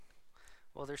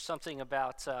Well, there's something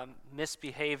about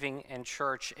misbehaving in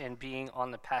church and being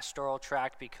on the pastoral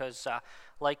track because,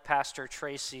 like Pastor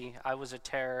Tracy, I was a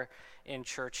terror in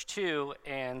church too.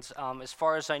 And as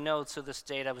far as I know, to this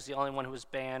date, I was the only one who was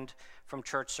banned from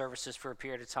church services for a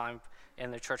period of time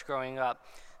in the church growing up.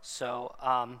 So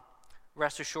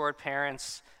rest assured,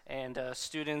 parents and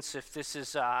students, if this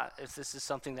is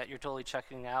something that you're totally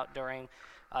checking out during,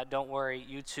 don't worry,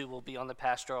 you too will be on the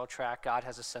pastoral track. God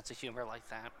has a sense of humor like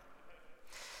that.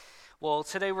 Well,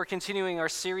 today we're continuing our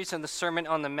series on the Sermon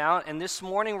on the Mount, and this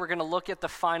morning we're going to look at the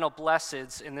final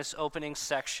blesseds in this opening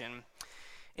section.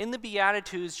 In the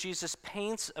Beatitudes, Jesus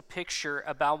paints a picture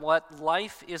about what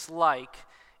life is like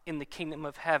in the kingdom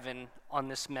of heaven on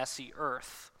this messy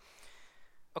earth.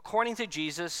 According to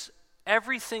Jesus,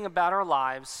 everything about our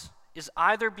lives is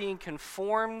either being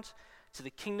conformed to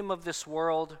the kingdom of this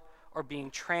world or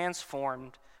being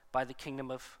transformed by the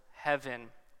kingdom of heaven.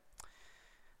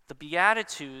 The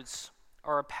Beatitudes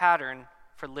are a pattern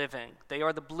for living. They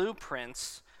are the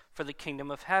blueprints for the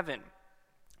kingdom of heaven.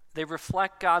 They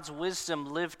reflect God's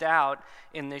wisdom lived out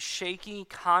in this shaky,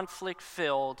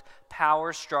 conflict-filled,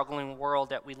 power-struggling world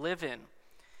that we live in.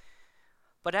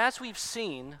 But as we've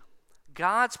seen,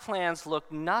 God's plans look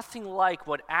nothing like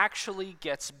what actually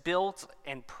gets built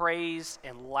and praised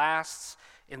and lasts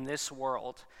in this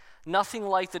world. Nothing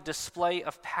like the display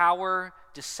of power,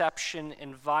 deception,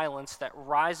 and violence that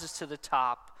rises to the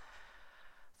top.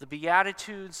 The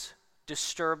Beatitudes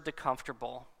disturb the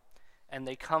comfortable, and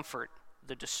they comfort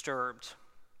the disturbed.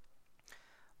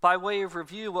 By way of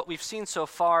review, what we've seen so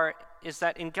far is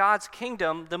that in God's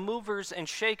kingdom, the movers and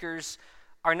shakers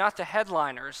are not the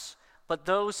headliners, but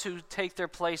those who take their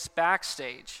place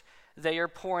backstage. They are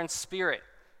poor in spirit,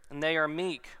 and they are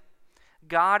meek.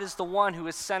 God is the one who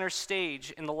is center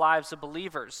stage in the lives of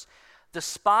believers. The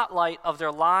spotlight of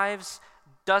their lives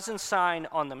doesn't shine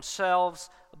on themselves,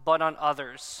 but on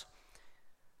others.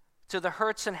 To the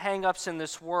hurts and hang-ups in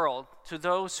this world, to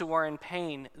those who are in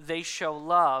pain, they show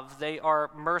love. They are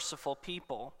merciful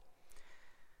people.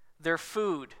 Their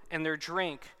food and their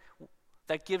drink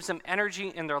that gives them energy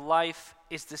in their life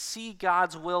is to see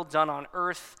God's will done on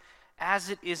earth as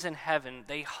it is in heaven.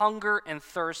 They hunger and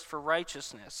thirst for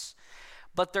righteousness.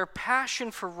 But their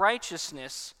passion for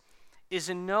righteousness is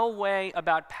in no way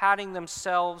about patting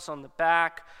themselves on the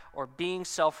back or being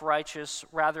self-righteous.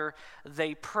 Rather,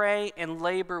 they pray and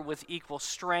labor with equal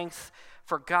strength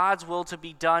for God's will to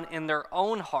be done in their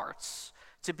own hearts,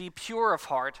 to be pure of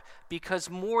heart, because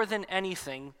more than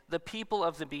anything, the people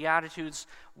of the Beatitudes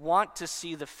want to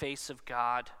see the face of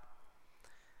God.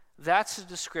 That's a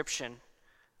description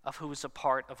of who is a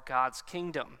part of God's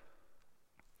kingdom.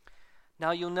 Now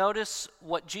you'll notice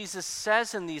what Jesus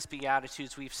says in these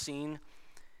Beatitudes we've seen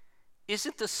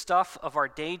isn't the stuff of our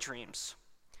daydreams.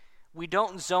 We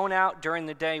don't zone out during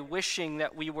the day wishing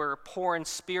that we were poor in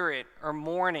spirit or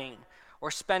mourning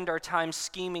or spend our time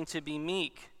scheming to be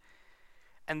meek.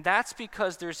 And that's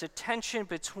because there's a tension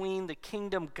between the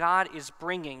kingdom God is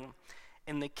bringing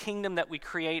and the kingdom that we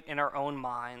create in our own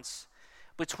minds,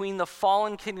 between the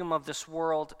fallen kingdom of this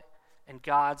world and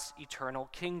God's eternal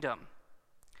kingdom.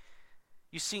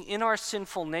 You see, in our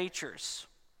sinful natures,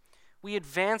 we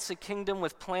advance a kingdom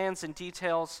with plans and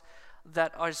details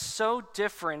that are so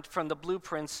different from the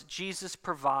blueprints Jesus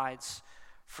provides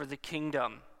for the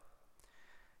kingdom.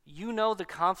 You know the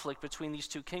conflict between these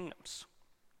two kingdoms.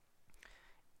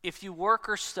 If you work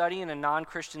or study in a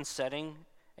non-Christian setting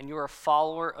and you're a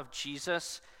follower of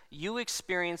Jesus, you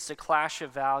experience the clash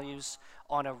of values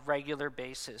on a regular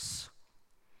basis.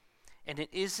 And it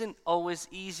isn't always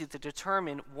easy to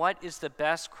determine what is the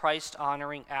best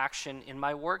Christ-honoring action in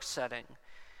my work setting.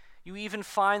 You even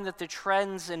find that the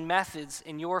trends and methods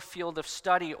in your field of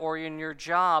study or in your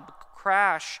job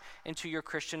crash into your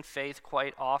Christian faith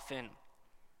quite often.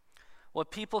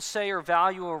 What people say or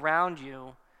value around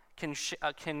you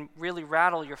can really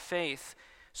rattle your faith.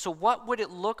 So what would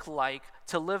it look like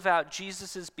to live out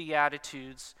Jesus'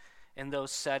 Beatitudes in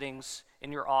those settings,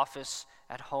 in your office,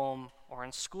 at home, or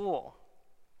in school?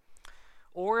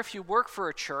 Or if you work for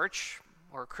a church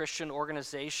or a Christian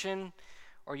organization,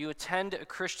 or you attend a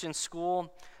Christian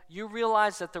school, you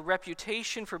realize that the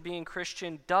reputation for being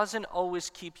Christian doesn't always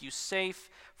keep you safe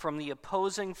from the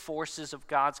opposing forces of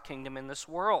God's kingdom in this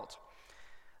world.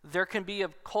 There can be a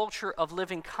culture of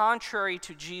living contrary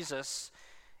to Jesus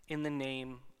in the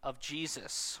name of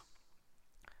Jesus.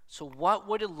 So what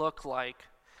would it look like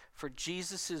for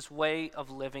Jesus' way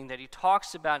of living that he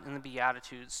talks about in the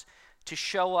Beatitudes to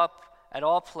show up at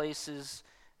all places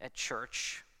at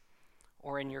church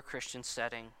or in your Christian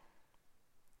setting?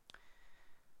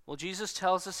 Well, Jesus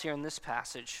tells us here in this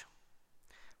passage,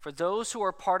 For those who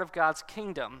are part of God's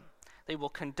kingdom, they will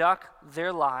conduct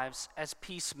their lives as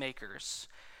peacemakers.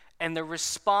 And the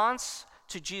response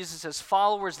to Jesus'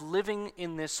 followers living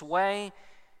in this way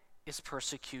is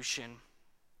persecution.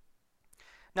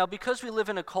 Now, because we live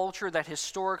in a culture that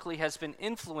historically has been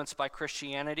influenced by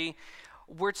Christianity,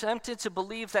 we're tempted to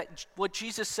believe that what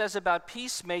Jesus says about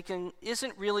peacemaking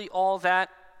isn't really all that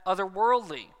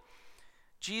otherworldly.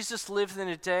 Jesus lived in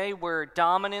a day where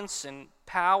dominance and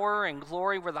power and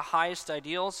glory were the highest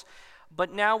ideals,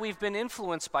 but now we've been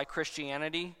influenced by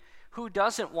Christianity. Who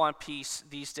doesn't want peace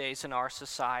these days in our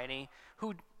society?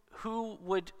 Who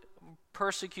would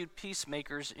persecute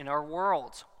peacemakers in our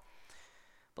world?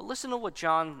 But listen to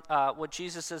what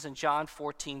Jesus says in John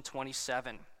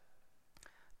 14:27.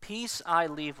 Peace I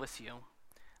leave with you,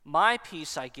 my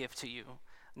peace I give to you.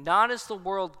 Not as the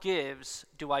world gives,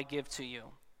 do I give to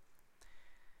you.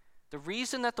 The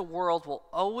reason that the world will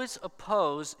always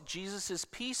oppose Jesus'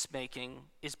 peacemaking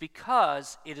is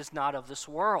because it is not of this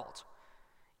world.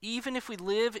 Even if we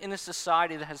live in a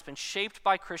society that has been shaped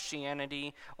by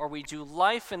Christianity, or we do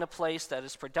life in a place that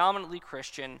is predominantly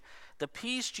Christian, the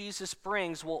peace Jesus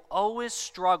brings will always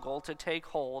struggle to take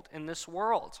hold in this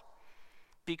world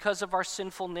because of our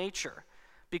sinful nature,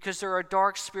 because there are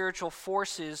dark spiritual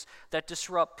forces that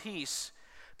disrupt peace,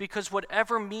 because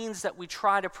whatever means that we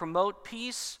try to promote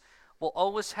peace will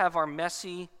always have our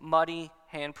messy, muddy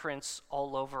handprints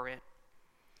all over it.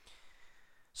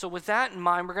 So with that in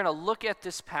mind, we're going to look at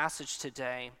this passage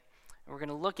today, and we're going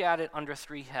to look at it under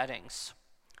three headings.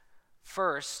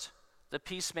 First, the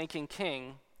peacemaking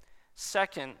king.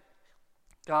 Second,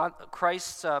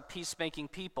 Christ's peacemaking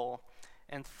people.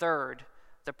 And third,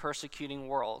 the persecuting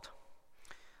world.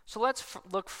 So let's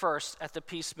look first at the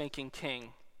peacemaking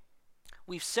king.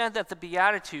 We've said that the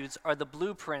Beatitudes are the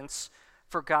blueprints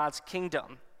for God's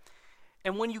kingdom.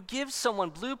 And when you give someone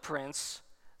blueprints,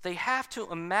 they have to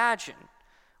imagine,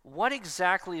 what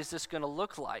exactly is this going to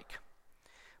look like?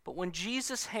 But when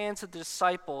Jesus hands the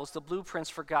disciples the blueprints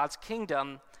for God's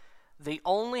kingdom, they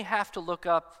only have to look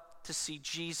up to see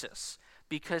Jesus,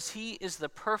 because he is the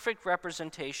perfect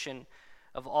representation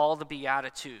of all the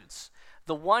Beatitudes.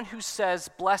 The one who says,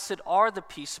 "Blessed are the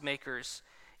peacemakers,"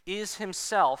 is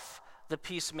himself the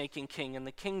peacemaking king in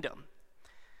the kingdom.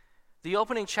 The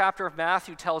opening chapter of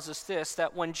Matthew tells us this,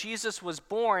 that when Jesus was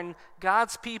born,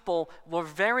 God's people were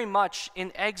very much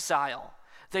in exile.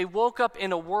 They woke up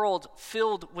in a world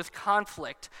filled with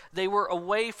conflict. They were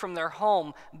away from their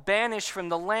home, banished from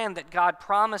the land that God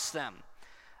promised them.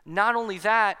 Not only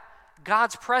that,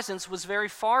 God's presence was very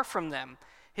far from them.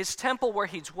 His temple where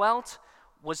he dwelt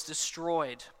was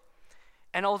destroyed.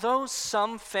 And although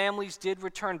some families did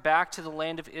return back to the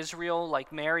land of Israel,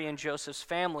 like Mary and Joseph's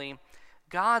family,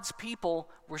 God's people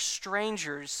were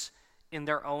strangers in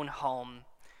their own home.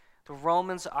 The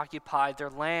Romans occupied their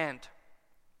land.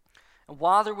 And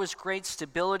while there was great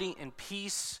stability and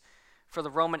peace for the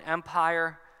Roman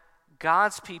Empire,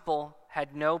 God's people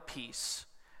had no peace.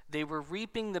 They were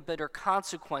reaping the bitter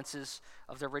consequences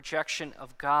of their rejection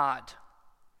of God.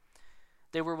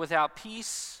 They were without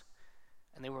peace,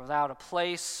 and they were without a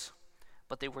place,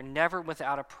 but they were never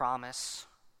without a promise.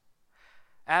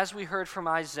 As we heard from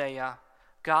Isaiah,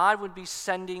 God would be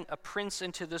sending a prince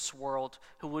into this world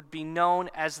who would be known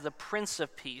as the Prince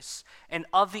of Peace. And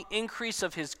of the increase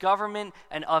of his government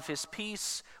and of his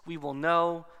peace, we will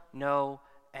know no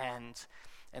end.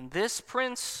 And this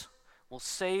prince will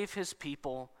save his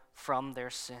people from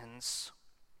their sins.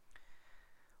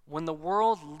 When the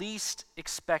world least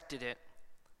expected it,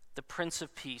 the Prince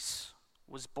of Peace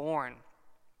was born.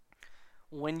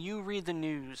 When you read the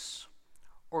news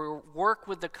or work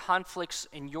with the conflicts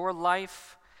in your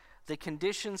life, the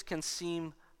conditions can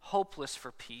seem hopeless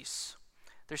for peace.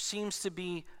 There seems to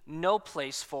be no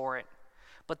place for it.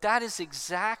 But that is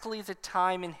exactly the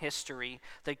time in history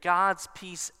that God's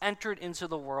peace entered into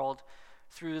the world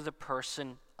through the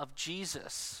person of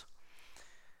Jesus.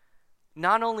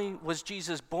 Not only was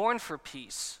Jesus born for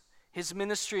peace, his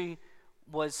ministry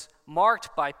was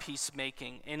marked by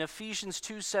peacemaking. In Ephesians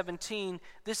 2:17,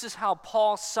 this is how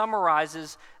Paul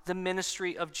summarizes the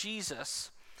ministry of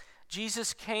Jesus.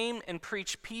 Jesus came and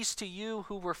preached peace to you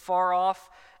who were far off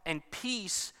and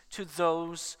peace to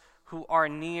those who are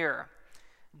near.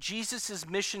 Jesus'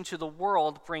 mission to the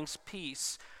world brings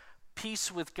peace,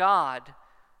 peace with God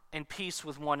and peace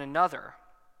with one another.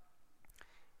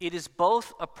 It is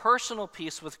both a personal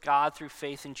peace with God through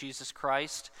faith in Jesus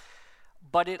Christ,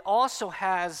 but it also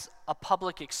has a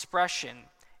public expression.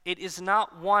 It is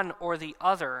not one or the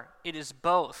other, it is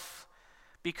both.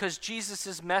 Because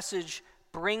Jesus' message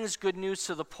brings good news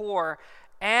to the poor,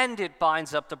 and it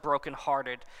binds up the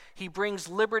brokenhearted. He brings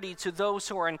liberty to those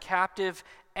who are in captive,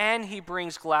 and he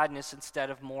brings gladness instead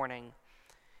of mourning.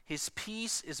 His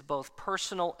peace is both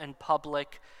personal and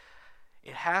public.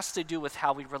 It has to do with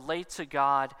how we relate to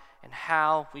God and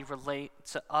how we relate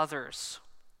to others.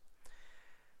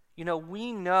 You know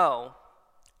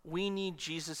we need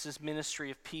Jesus'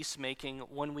 ministry of peacemaking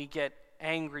when we get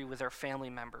angry with our family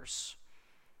members,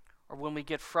 or when we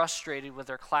get frustrated with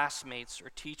our classmates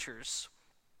or teachers.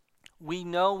 We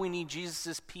know we need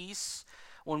Jesus' peace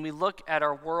when we look at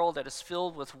our world that is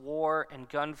filled with war and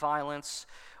gun violence.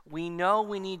 We know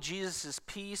we need Jesus'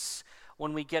 peace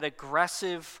when we get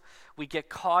aggressive, we get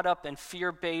caught up in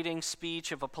fear-baiting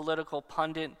speech of a political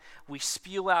pundit, we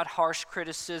spew out harsh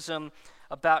criticism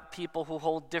about people who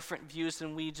hold different views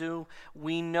than we do.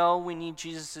 We know we need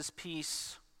Jesus'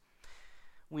 peace.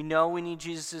 We know we need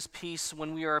Jesus' peace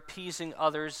when we are appeasing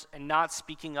others and not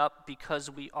speaking up because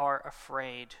we are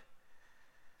afraid.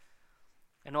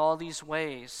 In all these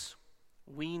ways,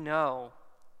 we know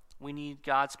we need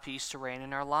God's peace to reign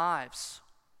in our lives.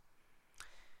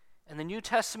 And the New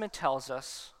Testament tells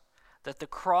us that the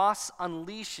cross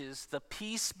unleashes the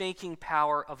peacemaking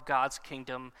power of God's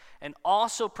kingdom and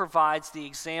also provides the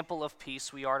example of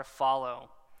peace we are to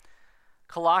follow.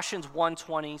 Colossians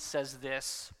 1:20 says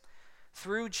this: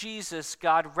 "Through Jesus,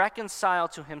 God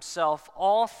reconciled to himself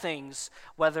all things,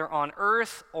 whether on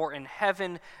earth or in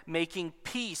heaven, making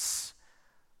peace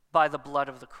by the blood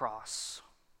of the cross."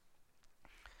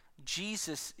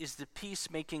 Jesus is the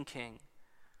peacemaking king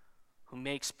who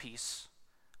makes peace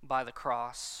by the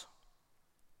cross.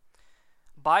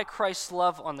 By Christ's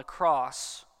love on the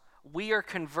cross, we are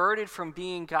converted from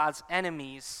being God's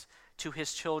enemies to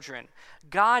his children.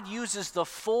 God uses the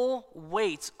full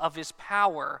weight of his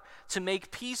power to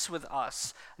make peace with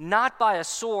us, not by a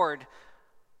sword,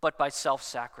 but by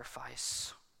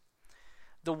self-sacrifice.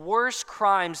 The worst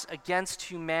crimes against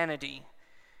humanity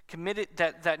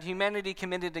that humanity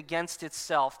committed against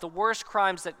itself, the worst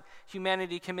crimes that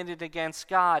humanity committed against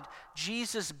God,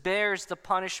 Jesus bears the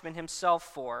punishment himself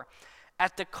for.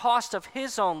 At the cost of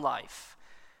his own life,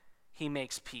 he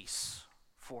makes peace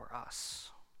for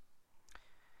us.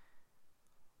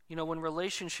 You know, when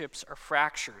relationships are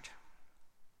fractured,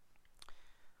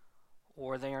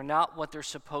 or they are not what they're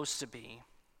supposed to be,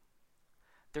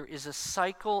 there is a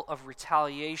cycle of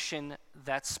retaliation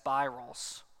that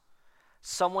spirals.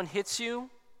 Someone hits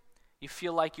you, you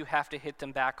feel like you have to hit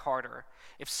them back harder.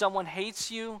 If someone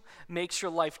hates you, makes your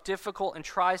life difficult, and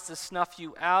tries to snuff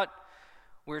you out,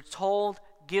 we're told,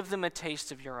 give them a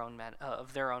taste of their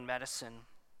own medicine.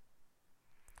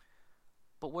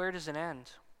 But where does it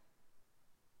end?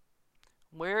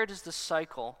 Where does the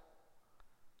cycle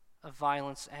of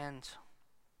violence end?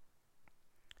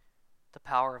 The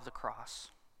power of the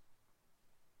cross.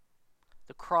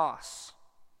 The cross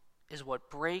is what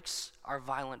breaks our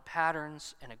violent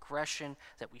patterns and aggression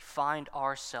that we find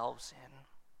ourselves in.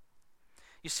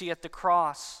 You see, at the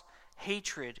cross,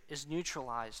 hatred is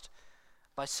neutralized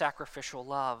by sacrificial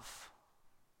love.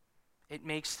 It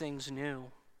makes things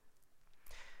new.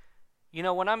 You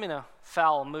know, when I'm in a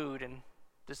foul mood, and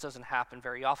this doesn't happen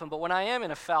very often, but when I am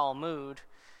in a foul mood,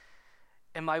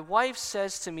 and my wife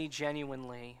says to me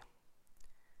genuinely,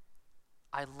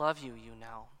 "I love you, you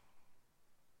know,"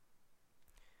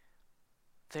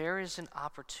 there is an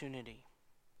opportunity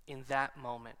in that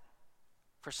moment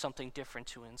for something different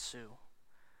to ensue.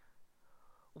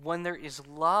 When there is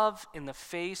love in the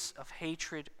face of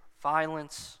hatred,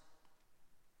 violence,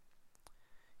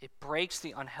 it breaks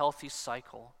the unhealthy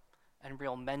cycle, and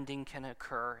real mending can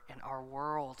occur in our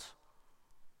world.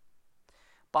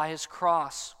 By his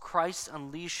cross, Christ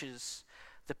unleashes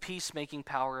the peacemaking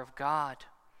power of God.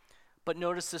 But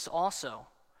notice this also.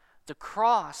 The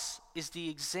cross is the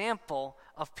example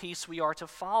of peace we are to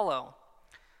follow.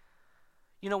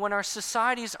 You know, when our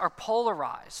societies are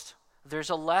polarized, there's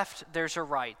a left, there's a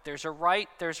right. There's a right,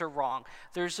 there's a wrong.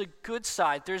 There's a good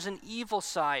side, there's an evil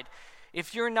side.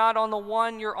 If you're not on the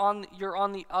one, you're on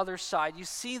the other side. You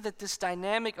see that this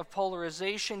dynamic of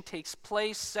polarization takes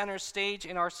place center stage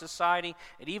in our society.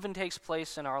 It even takes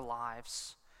place in our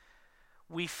lives.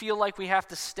 We feel like we have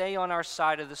to stay on our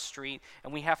side of the street,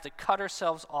 and we have to cut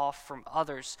ourselves off from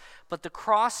others. But the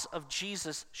cross of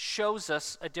Jesus shows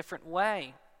us a different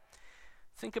way.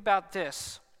 Think about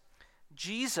this.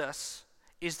 Jesus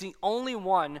is the only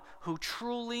one who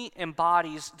truly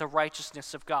embodies the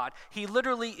righteousness of God. He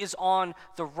literally is on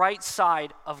the right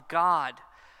side of God.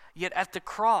 Yet at the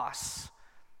cross,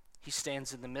 he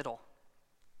stands in the middle.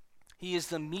 He is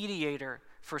the mediator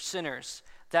for sinners.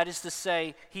 That is to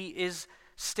say, he is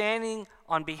standing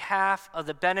on behalf of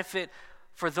the benefit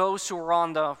for those who are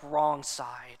on the wrong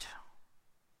side.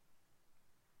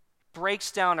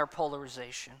 Breaks down our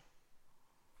polarization.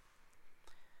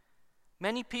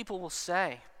 Many people will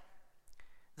say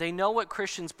they know what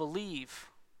Christians believe,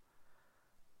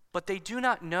 but they do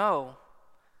not know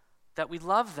that we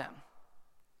love them.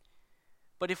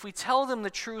 But if we tell them the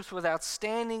truth without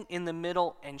standing in the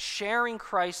middle and sharing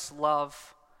Christ's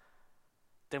love,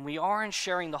 then we aren't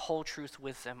sharing the whole truth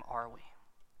with them, are we?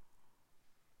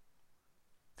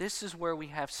 This is where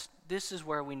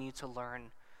we need to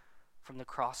learn from the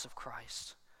cross of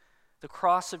Christ. The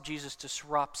cross of Jesus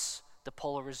disrupts the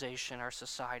polarization our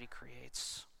society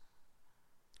creates.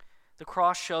 The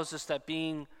cross shows us that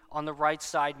being on the right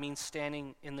side means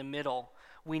standing in the middle.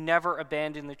 We never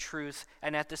abandon the truth,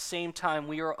 and at the same time,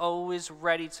 we are always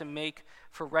ready to make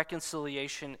for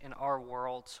reconciliation in our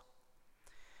world.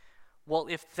 Well,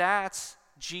 if that's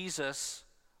Jesus,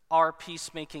 our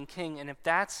peacemaking King, and if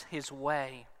that's his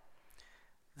way,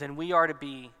 then we are to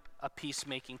be a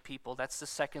peacemaking people. That's the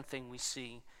second thing we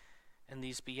see in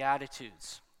these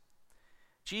Beatitudes.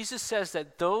 Jesus says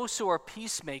that those who are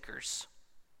peacemakers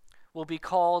will be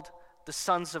called the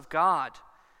sons of God.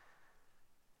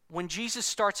 When Jesus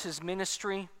starts his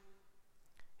ministry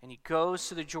and he goes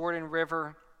to the Jordan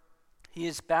River, he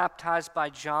is baptized by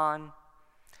John,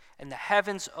 and the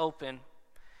heavens open,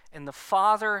 and the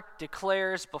Father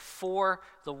declares before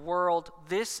the world,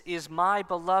 "This is my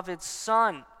beloved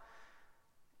Son,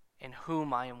 in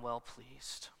whom I am well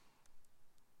pleased."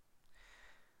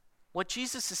 What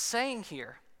Jesus is saying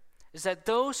here is that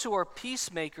those who are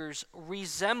peacemakers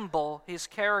resemble his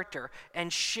character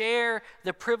and share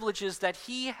the privileges that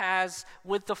he has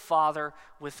with the Father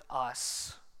with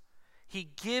us. He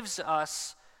gives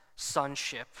us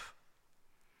sonship.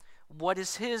 What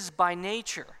is his by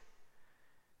nature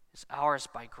is ours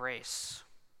by grace.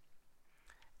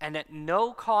 And at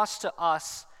no cost to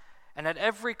us, and at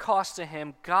every cost to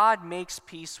him, God makes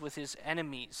peace with his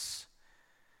enemies.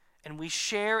 And we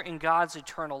share in God's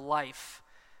eternal life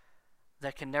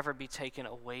that can never be taken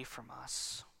away from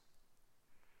us.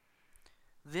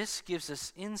 This gives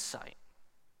us insight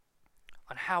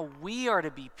on how we are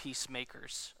to be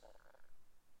peacemakers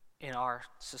in our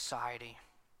society.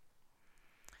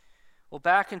 Well,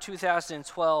 back in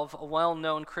 2012, a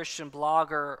well-known Christian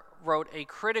blogger wrote a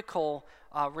critical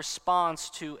response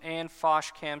to Anne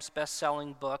Foshkamp's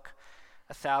best-selling book,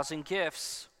 1,000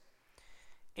 Gifts.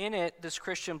 In it, this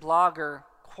Christian blogger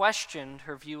questioned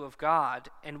her view of God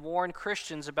and warned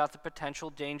Christians about the potential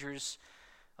dangers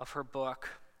of her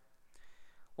book.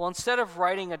 Well, instead of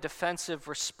writing a defensive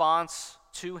response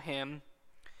to him,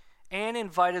 Anne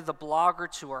invited the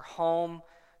blogger to her home,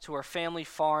 to her family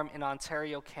farm in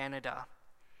Ontario, Canada.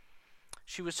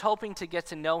 She was hoping to get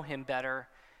to know him better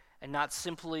and not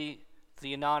simply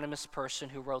the anonymous person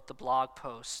who wrote the blog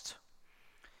post.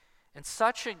 And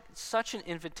such an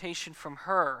invitation from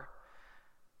her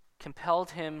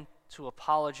compelled him to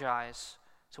apologize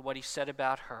to what he said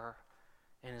about her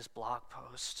in his blog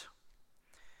post.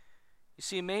 You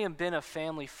see, it may have been a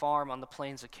family farm on the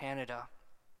plains of Canada,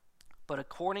 but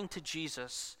according to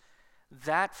Jesus,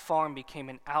 that farm became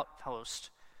an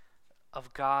outpost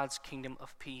of God's kingdom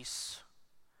of peace.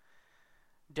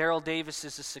 Daryl Davis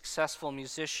is a successful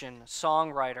musician,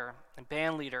 songwriter, and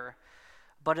band leader,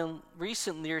 but in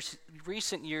recent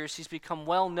years, he's become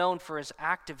well known for his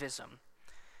activism.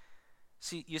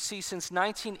 You see, since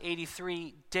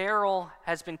 1983, Daryl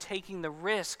has been taking the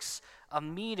risks of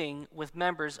meeting with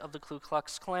members of the Ku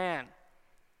Klux Klan.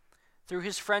 Through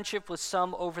his friendship with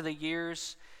some over the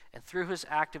years and through his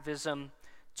activism,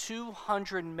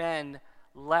 200 men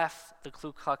left the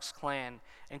Ku Klux Klan,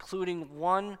 including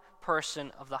one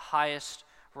person of the highest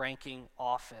ranking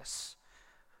office,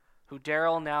 who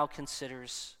Daryl now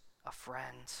considers a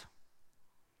friend.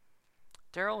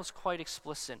 Daryl is quite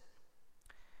explicit.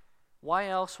 Why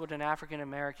else would an African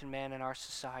American man in our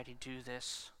society do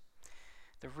this?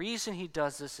 The reason he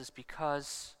does this is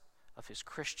because of his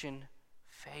Christian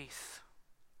faith.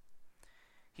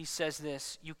 He says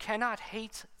this: you cannot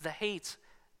hate the hate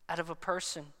out of a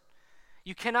person.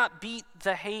 You cannot beat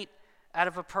the hate out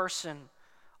of a person.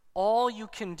 All you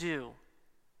can do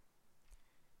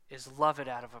is love it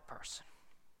out of a person.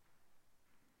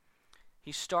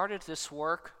 He started this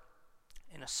work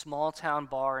in a small town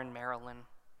bar in Maryland.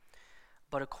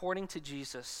 But according to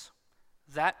Jesus,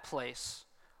 that place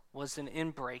was an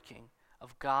inbreaking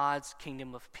of God's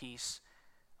kingdom of peace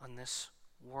on this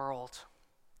world.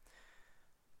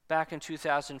 Back in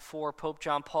 2004, Pope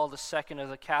John Paul II of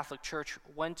the Catholic Church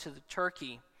went to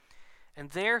Turkey, and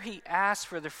there he asked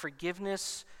for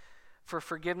forgiveness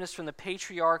from the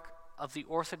Patriarch of the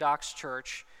Orthodox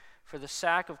Church for the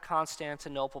sack of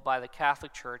Constantinople by the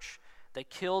Catholic Church that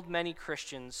killed many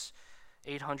Christians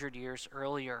 800 years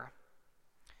earlier.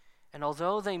 And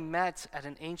although they met at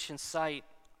an ancient site,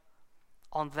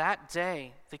 on that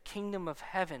day, the kingdom of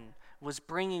heaven was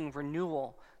bringing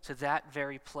renewal to that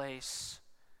very place.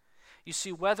 You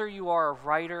see, whether you are a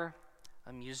writer,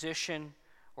 a musician,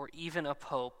 or even a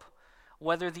pope,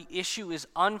 whether the issue is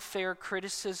unfair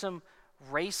criticism,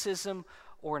 racism,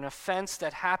 or an offense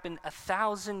that happened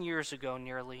 1,000 years ago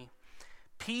nearly,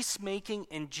 peacemaking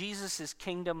in Jesus'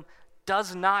 kingdom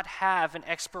does not have an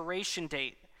expiration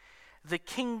date. The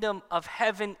kingdom of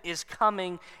heaven is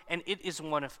coming, and it is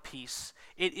one of peace.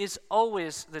 It is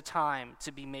always the time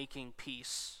to be making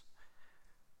peace.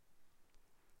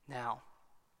 Now,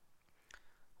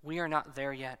 we are not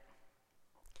there yet.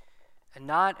 And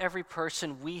not every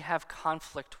person we have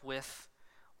conflict with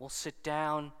will sit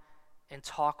down and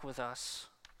talk with us.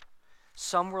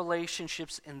 Some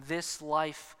relationships in this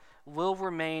life will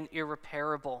remain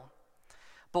irreparable.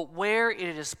 But where it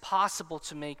is possible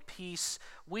to make peace,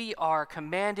 we are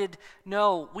commanded,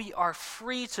 no, we are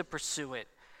free to pursue it,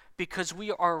 because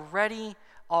we already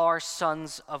are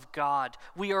sons of God.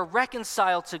 We are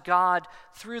reconciled to God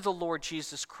through the Lord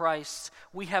Jesus Christ.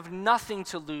 We have nothing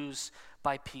to lose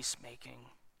by peacemaking.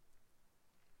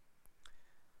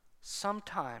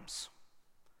 Sometimes,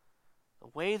 the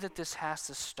way that this has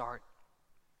to start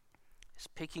is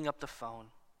picking up the phone,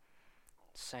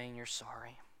 saying you're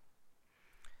sorry.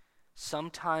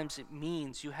 Sometimes it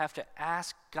means you have to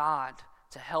ask God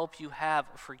to help you have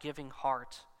a forgiving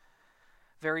heart.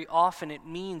 Very often it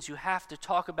means you have to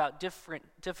talk about different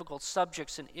difficult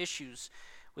subjects and issues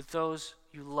with those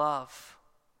you love.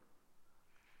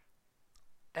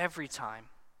 Every time,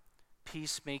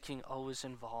 peacemaking always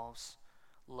involves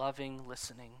loving,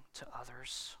 listening to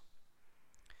others.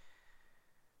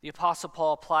 The Apostle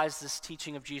Paul applies this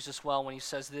teaching of Jesus well when he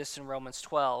says this in Romans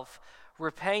 12.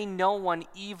 Repay no one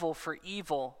evil for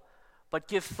evil, but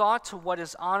give thought to what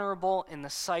is honorable in the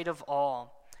sight of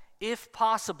all. If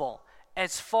possible,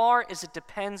 as far as it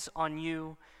depends on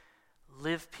you,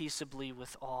 live peaceably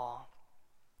with all.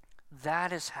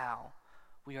 That is how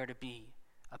we are to be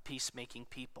a peacemaking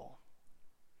people.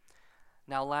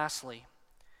 Now, lastly,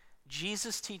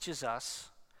 Jesus teaches us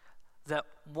that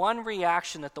one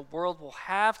reaction that the world will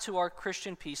have to our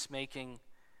Christian peacemaking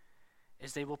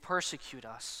is they will persecute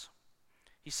us.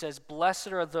 He says, "Blessed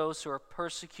are those who are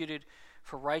persecuted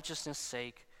for righteousness'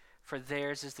 sake, for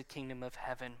theirs is the kingdom of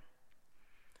heaven."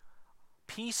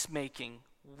 Peacemaking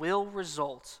will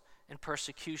result in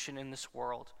persecution in this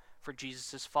world for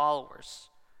Jesus' followers.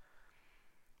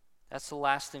 That's the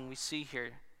last thing we see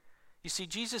here. You see,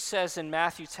 Jesus says in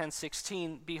Matthew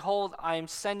 10:16, "Behold, I am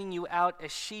sending you out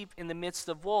as sheep in the midst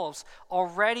of wolves."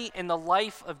 Already in the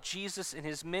life of Jesus in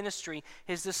his ministry,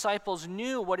 his disciples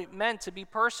knew what it meant to be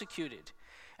persecuted.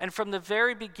 And from the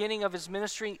very beginning of his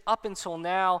ministry up until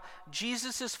now,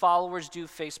 Jesus' followers do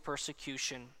face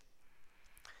persecution.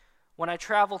 When I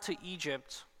traveled to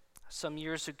Egypt some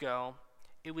years ago,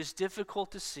 it was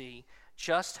difficult to see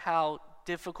just how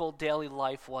difficult daily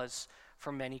life was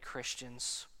for many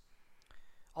Christians.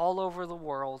 All over the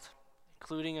world,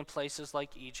 including in places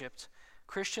like Egypt,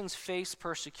 Christians face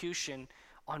persecution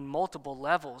on multiple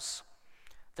levels.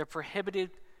 They're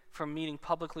prohibited from meeting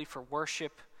publicly for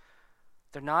worship.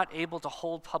 They're not able to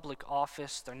hold public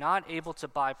office. They're not able to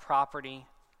buy property.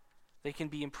 They can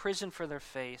be imprisoned for their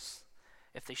faith.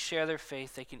 If they share their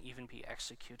faith, they can even be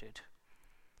executed.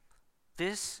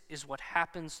 This is what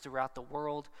happens throughout the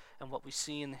world and what we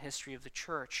see in the history of the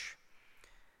church.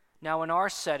 Now, in our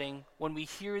setting, when we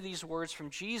hear these words from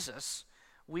Jesus,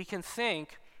 we can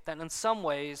think that in some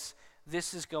ways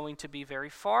this is going to be very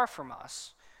far from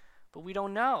us. But we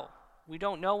don't know. We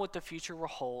don't know what the future will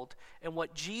hold. And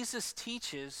what Jesus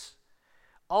teaches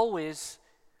always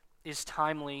is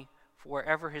timely for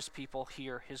wherever his people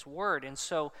hear his word. And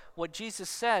so what Jesus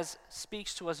says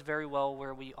speaks to us very well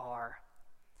where we are.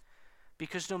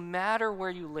 Because no matter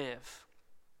where you live,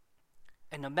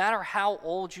 and no matter how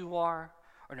old you are,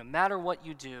 or no matter what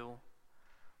you do,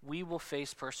 we will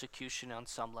face persecution on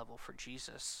some level for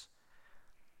Jesus.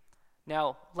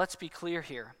 Now, let's be clear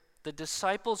here. The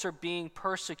disciples are being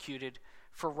persecuted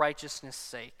for righteousness'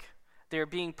 sake. They're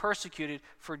being persecuted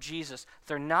for Jesus.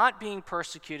 They're not being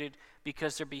persecuted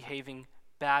because they're behaving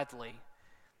badly.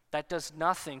 That does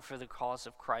nothing for the cause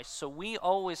of Christ. So we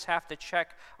always have to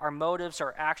check our motives,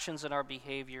 our actions, and our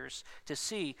behaviors to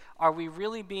see, are we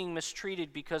really being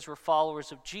mistreated because we're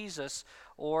followers of Jesus,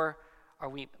 or are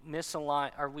we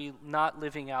misaligned? Are we not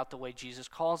living out the way Jesus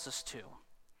calls us to?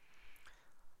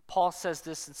 Paul says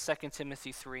this in 2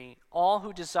 Timothy 3, "All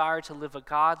who desire to live a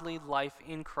godly life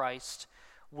in Christ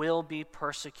will be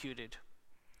persecuted."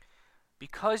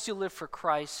 Because you live for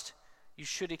Christ, you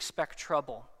should expect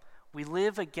trouble. We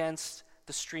live against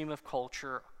the stream of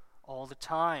culture all the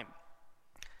time.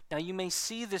 Now, you may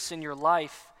see this in your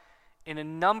life in a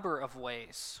number of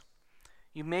ways.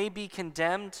 You may be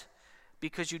condemned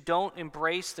because you don't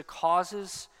embrace the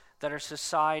causes that our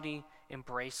society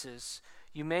embraces.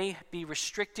 You may be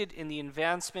restricted in the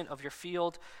advancement of your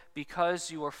field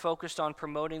because you are focused on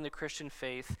promoting the Christian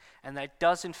faith, and that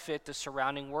doesn't fit the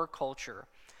surrounding work culture.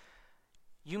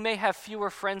 You may have fewer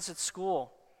friends at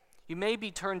school. You may be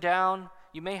turned down.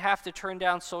 You may have to turn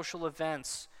down social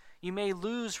events. You may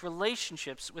lose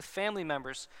relationships with family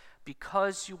members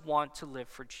because you want to live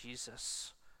for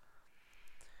Jesus.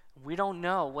 We don't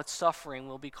know what suffering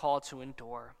we'll be called to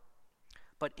endure.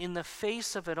 But in the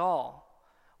face of it all,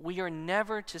 we are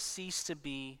never to cease to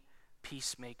be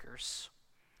peacemakers.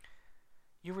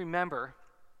 You remember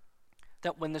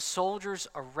that when the soldiers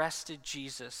arrested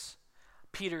Jesus,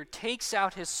 Peter takes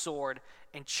out his sword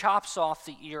and chops off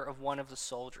the ear of one of the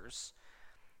soldiers.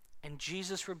 And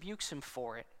Jesus rebukes him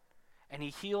for it, and he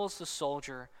heals the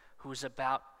soldier who is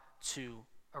about to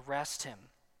arrest him.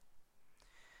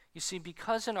 You see,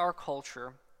 because in our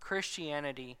culture,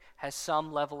 Christianity has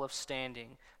some level of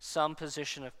standing, some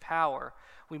position of power,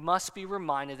 we must be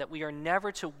reminded that we are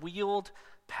never to wield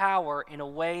power in a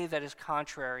way that is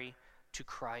contrary to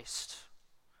Christ.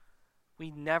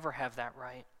 We never have that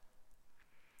right.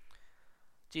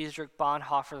 Dietrich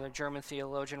Bonhoeffer, the German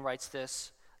theologian, writes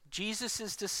this: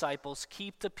 Jesus' disciples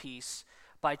keep the peace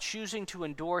by choosing to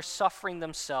endure suffering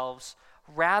themselves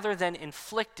rather than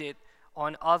inflict it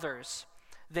on others.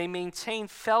 They maintain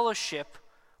fellowship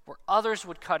where others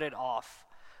would cut it off.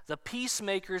 The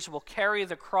peacemakers will carry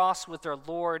the cross with their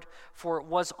Lord, for it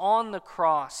was on the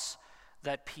cross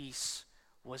that peace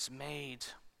was made.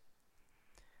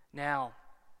 Now,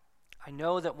 I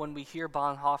know that when we hear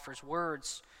Bonhoeffer's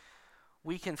words,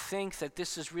 we can think that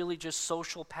this is really just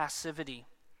social passivity,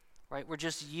 right? We're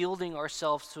just yielding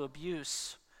ourselves to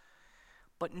abuse.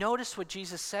 But notice what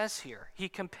Jesus says here. He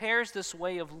compares this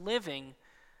way of living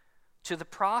to the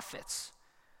prophets.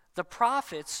 The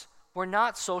prophets were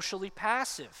not socially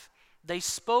passive. They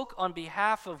spoke on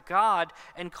behalf of God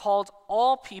and called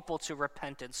all people to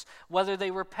repentance, whether they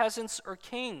were peasants or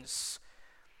kings.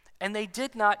 And they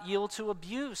did not yield to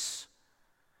abuse.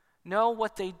 No,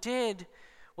 what they did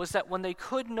was that when they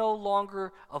could no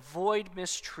longer avoid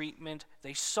mistreatment,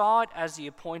 they saw it as the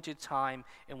appointed time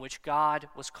in which God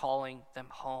was calling them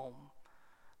home.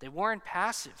 They weren't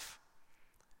passive,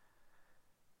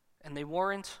 and they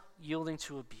weren't yielding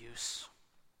to abuse.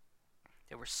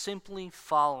 They were simply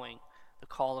following the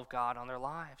call of God on their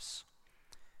lives.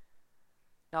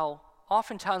 Now,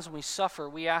 oftentimes when we suffer,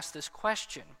 we ask this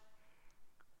question: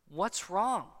 what's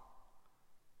wrong?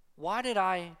 Why did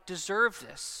I deserve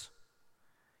this?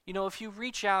 You know, if you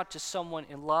reach out to someone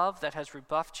in love that has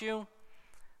rebuffed you,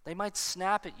 they might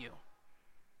snap at you.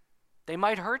 They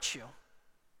might hurt you.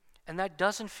 And that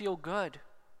doesn't feel good.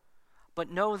 But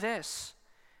know this: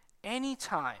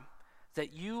 anytime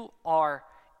that you are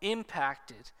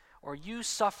impacted or you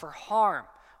suffer harm,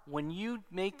 when you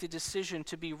make the decision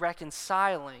to be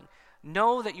reconciling,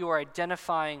 know that you are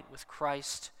identifying with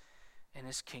Christ and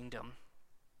his kingdom.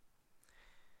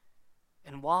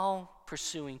 And while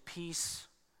pursuing peace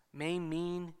may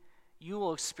mean you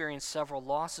will experience several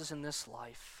losses in this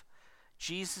life,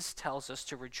 Jesus tells us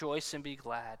to rejoice and be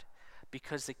glad,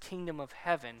 because the kingdom of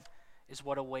heaven is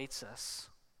what awaits us.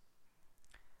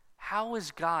 How is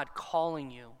God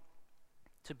calling you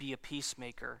to be a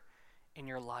peacemaker in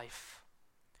your life?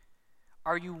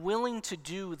 Are you willing to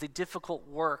do the difficult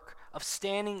work of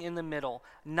standing in the middle,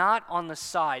 not on the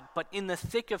side, but in the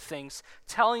thick of things,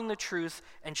 telling the truth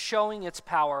and showing its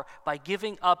power by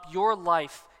giving up your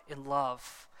life in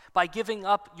love, by giving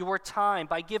up your time,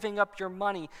 by giving up your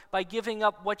money, by giving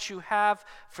up what you have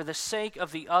for the sake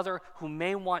of the other who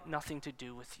may want nothing to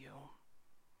do with you?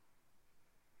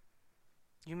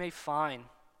 You may find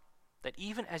that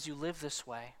even as you live this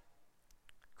way,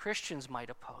 Christians might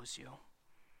oppose you.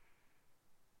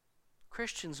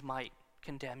 Christians might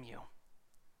condemn you.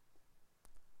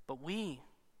 But we,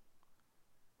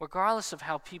 regardless of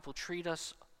how people treat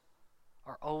us,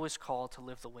 are always called to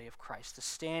live the way of Christ, to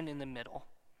stand in the middle.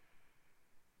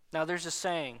 Now, there's a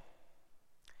saying: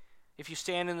 if you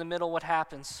stand in the middle, what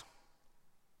happens?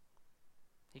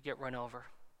 You get run over.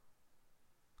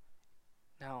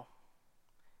 No.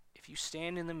 If you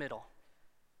stand in the middle,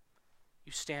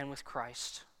 you stand with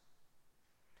Christ.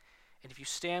 And if you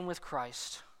stand with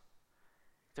Christ,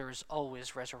 there is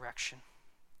always resurrection.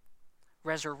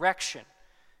 Resurrection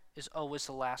is always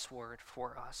the last word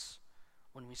for us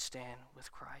when we stand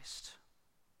with Christ.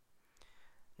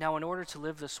 Now, in order to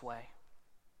live this way,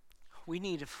 we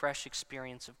need a fresh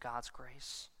experience of God's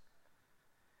grace.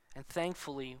 And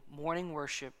thankfully, morning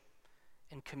worship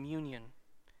and communion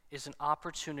is an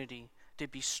opportunity to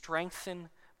be strengthened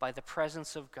by the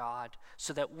presence of God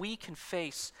so that we can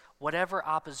face whatever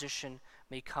opposition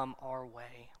may come our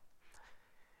way.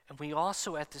 And we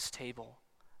also at this table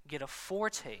get a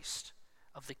foretaste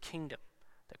of the kingdom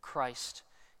that Christ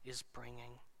is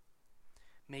bringing.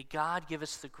 May God give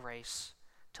us the grace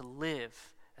to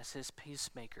live as his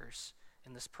peacemakers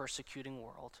in this persecuting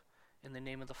world. In the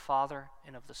name of the Father,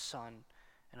 and of the Son,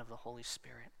 and of the Holy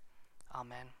Spirit.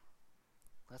 Amen.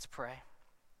 Let's pray.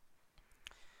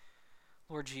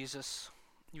 Lord Jesus,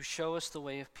 you show us the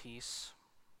way of peace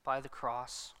by the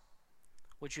cross.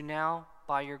 Would you now,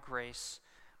 by your grace,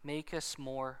 make us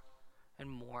more and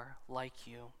more like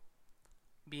you,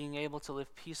 being able to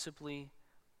live peaceably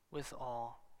with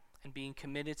all, and being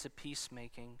committed to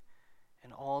peacemaking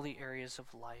in all the areas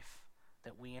of life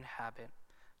that we inhabit.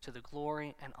 To the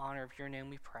glory and honor of your name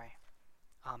we pray.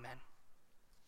 Amen.